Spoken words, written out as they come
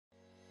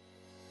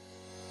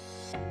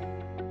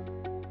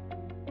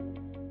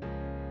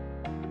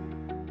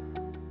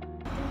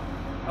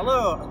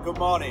Hello and good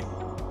morning.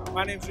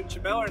 My name's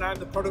Mellor and I'm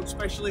the product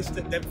specialist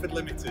at Denford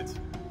Limited.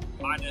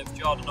 My name's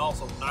Jordan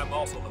and I'm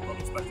also the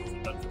product specialist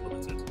at Denford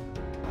Limited.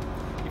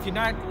 If you'd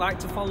like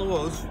to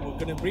follow us, we're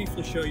going to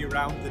briefly show you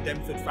around the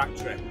Denford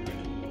factory.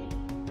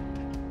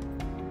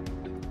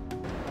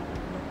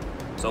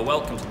 So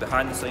welcome to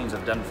behind the scenes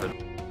of Denford.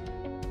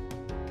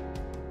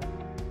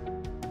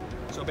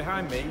 So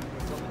behind me,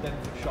 we've got the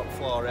Denford shop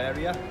floor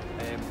area.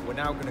 We're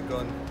now going to go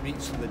and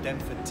meet some of the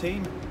Denford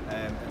team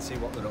and see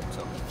what they're up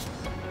to.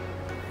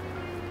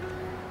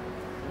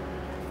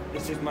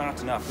 This is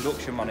Martin, our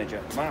production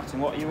manager. Martin,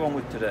 what are you on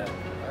with today?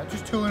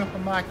 Just tooling up a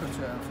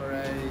microturn for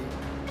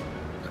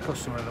a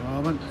customer at the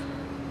moment.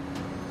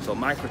 So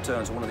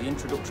microturns are one of the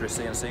introductory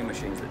CNC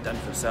machines that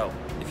Denford sell.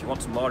 If you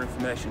want some more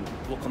information,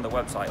 look on the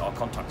website or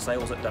contact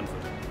sales at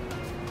Denford.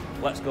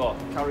 Let's go,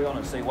 carry on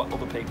and see what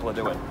other people are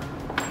doing.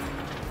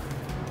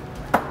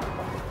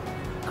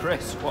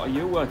 Chris, what are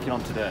you working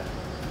on today?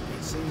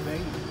 PCB.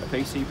 A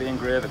PCB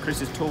engraver.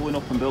 Chris is tooling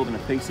up and building a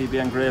PCB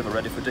engraver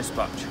ready for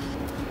dispatch.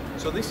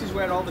 So this is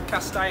where all the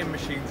cast iron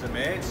machines are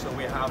made. So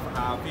we have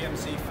our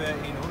VMC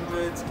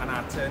 1300s and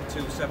our Turn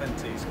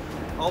 270s.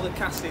 All the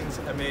castings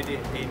are made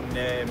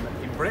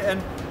in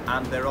Britain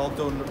and they're all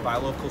done by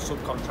local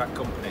subcontract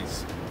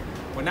companies.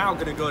 We're now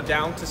going to go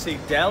down to see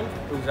Del,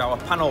 who's our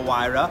panel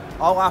wirer.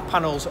 All our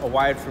panels are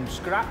wired from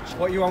scratch.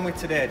 What are you on with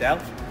today,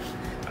 Del?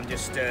 I'm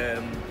just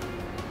doing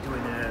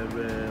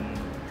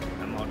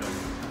a mod on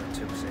a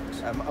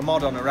 26. A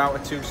mod on a router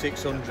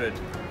 2600.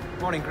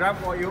 Morning, Grab.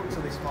 What are you up to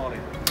this morning?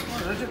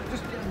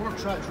 Just getting work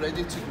tracks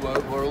ready to go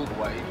out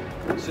worldwide.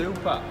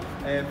 Super.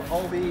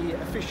 All the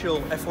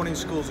official F1 in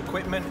Schools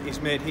equipment is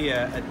made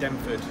here at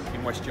Denford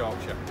in West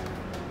Yorkshire.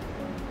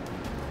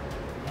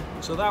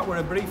 So that were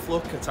a brief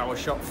look at our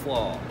shop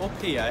floor.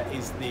 Up here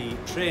is the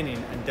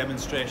training and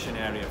demonstration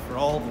area for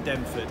all the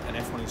Denford and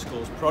F1 in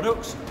Schools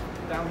products.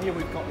 Down here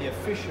we've got the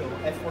official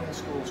F1 in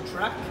Schools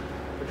track.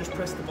 We just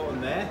press the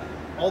button there.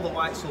 All the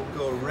lights will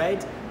go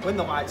red. When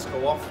the lights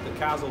go off, the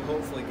cars will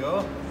hopefully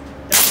go.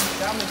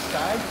 Down this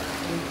side,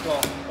 we've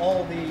got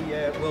all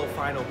the World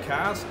Final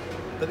cars.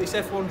 But this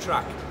F1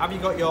 track, have you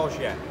got yours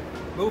yet?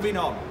 Moving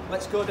on,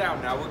 let's go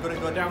down now. We're going to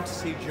go down to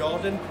see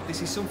Jordan.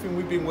 This is something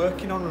we've been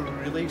working on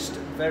and released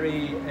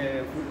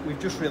we've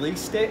just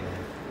released it.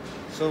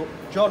 So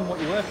Jordan, what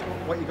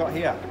you got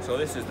here? So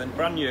this is the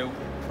brand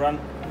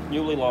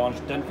newly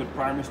launched Denford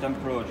Primary STEM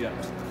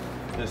project.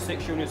 There's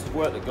 6 units of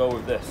work that go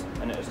with this,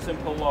 and it's a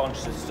simple launch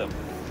system.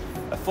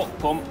 A foot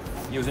pump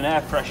using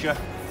air pressure,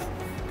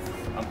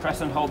 and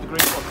press and hold the green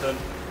button,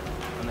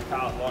 and the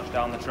car launched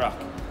down the track.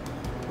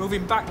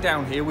 Moving back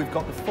down here, we've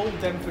got the full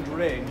Denford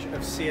range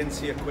of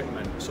CNC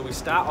equipment. So we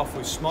start off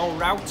with small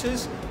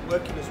routers,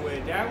 working his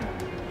way down.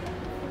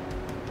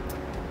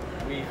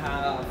 We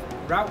have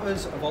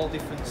routers of all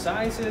different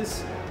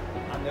sizes,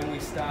 and then we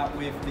start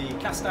with the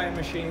cast iron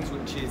machines,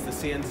 which is the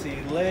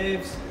CNC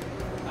lathes,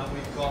 and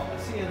we've got a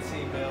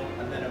CNC mill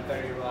and then a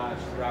very large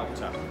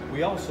router.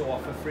 We also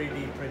offer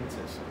 3D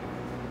printers.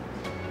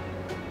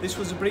 This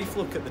was a brief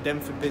look at the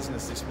Denford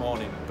business this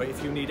morning, but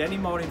if you need any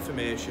more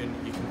information,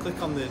 you can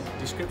click on the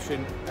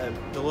description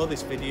below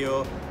this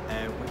video,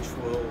 which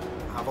will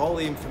have all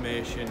the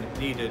information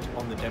needed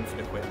on the Denford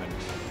equipment.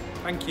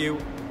 Thank you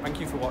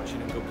for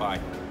watching and goodbye.